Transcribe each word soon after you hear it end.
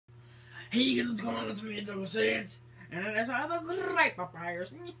Hey guys, what's going on? It's me, DJsmell, and it's other great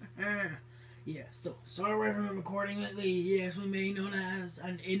papayas. Yeah, still sorry for the recording lately. Yes, we may be known as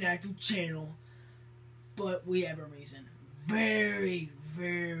an inactive channel, but we have a reason. Very,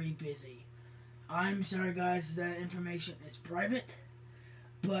 very busy. I'm sorry, guys, that information is private,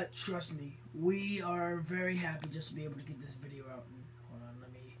 but trust me, we are very happy just to be able to get this video out. And hold on,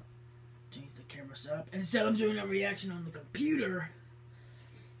 let me change the camera setup. Instead of doing a reaction on the computer,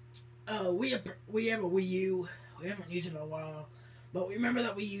 we have a Wii U. We haven't used it in a while, but we remember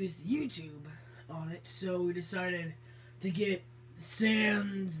that we used YouTube on it, so we decided to get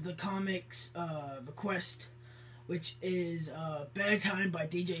Sans the Comics request, which is Bad Time by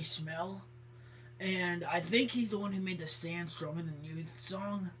DJsmell. And I think he's the one who made the Sans Stronger Than You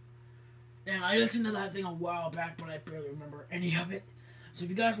song. And I listened to that thing a while back, but I barely remember any of it. So if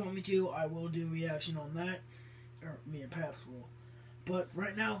you guys want me to, I will do a reaction on that. Or me and Paps will. But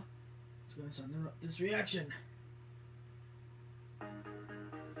right now, let's go and start this reaction.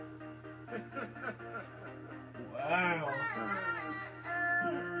 Wow.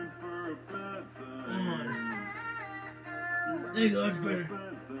 There you go, that's better.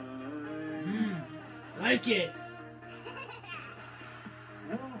 Like it.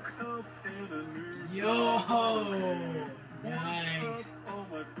 Yo, nice.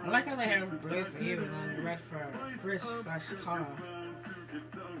 I like how they have blue for you and then red for Frisk/Car.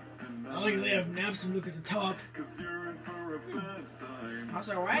 I like how they have naps and look at the top.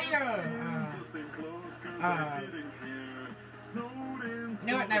 Also, why you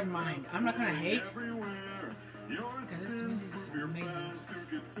know what, never mind. I'm not gonna hate, because this music is amazing.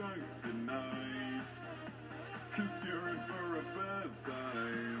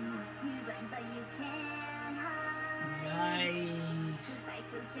 Nice.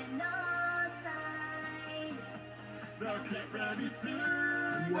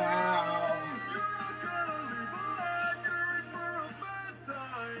 Wow.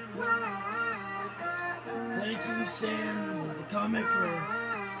 Thank you, Sans the Comic, for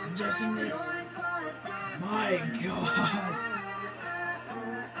suggesting this. My God.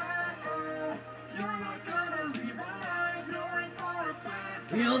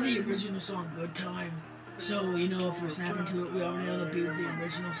 We know the original song Good Time, so, you know, if we're snapping to it, we already know the beat of the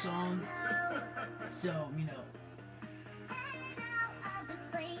original song. So, you know.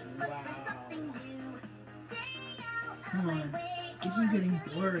 Wow. Come on. Keeps on getting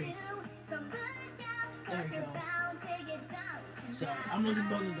blurry. There we go. Sorry, I'm looking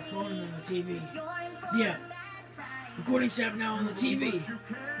both at the phone and then the TV. Yeah. Recording step now on the TV.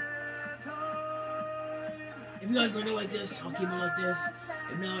 If you guys like it like this, I'll keep it like this.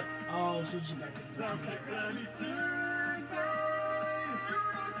 If not, I'll switch it back to the computer.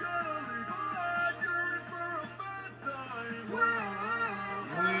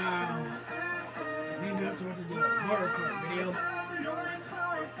 Wow. Maybe after what to do a Mario Kart video.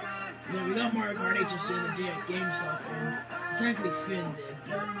 Yeah, we got Mario Kart 8 just the other day at GameStop, and technically Finn did,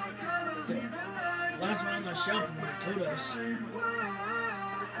 but still. Last one on the shelf from what he told us.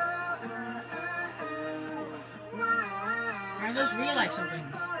 I just realized something.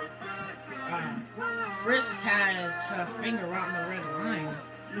 Frisk has her finger right on the red line.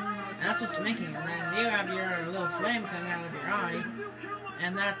 And that's what's making it. And then you have your little flame coming out of your eye.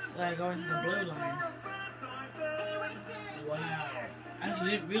 And that's going to the blue line. Wow. I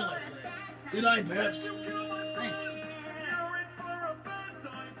actually didn't realize that. Good eye, Peps. Thanks.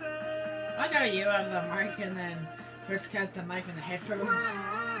 I like how you have the mic and then Frisk has the mic and the headphones.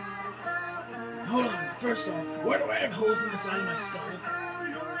 Hold on, first off, where do I have holes in the side of my skull?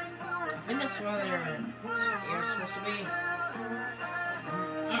 I think that's where their ear's supposed to be.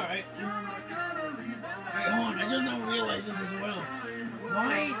 Alright. Alright, hold on, I just now realized this as well.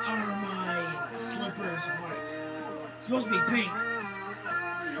 Why are my slippers white? It's supposed to be pink.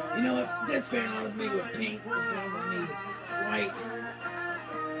 You know what? That's fair enough with me with pink. That's fair enough with me with white.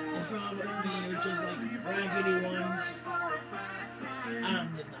 That's fair enough with me with just like raggedy ones. I'm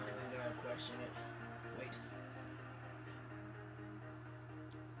just not even gonna question it. Wait.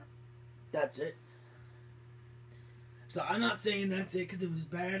 That's it. So I'm not saying that's it because it was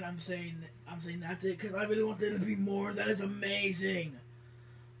bad. I'm saying that's it because I really want there to be more. That is amazing.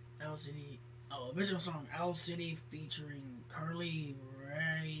 Owl City. Oh, original song Owl City featuring Curly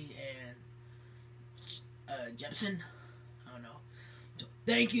Ray and Jepsen. I don't know. So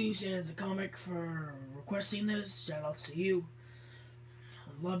thank you, Sans the Comic, for requesting this. Shout out to you.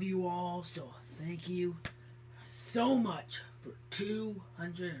 I love you all. Still, thank you so much for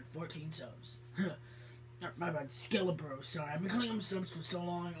 214 subs. My bad, skelebros. Sorry, I've been calling them subs for so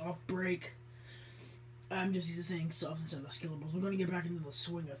long. Off break. I'm just used to saying subs instead of skelebros. We're gonna get back into the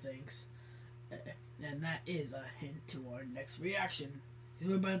swing of things. And that is a hint to our next reaction.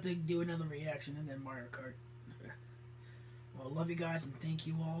 We're about to do another reaction and then Mario Kart. Well, love you guys and thank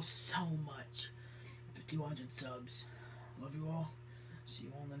you all so much for 200 subs. Love you all. See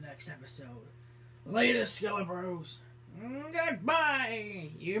you on the next episode. Later, skelebros. Goodbye,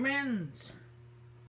 humans.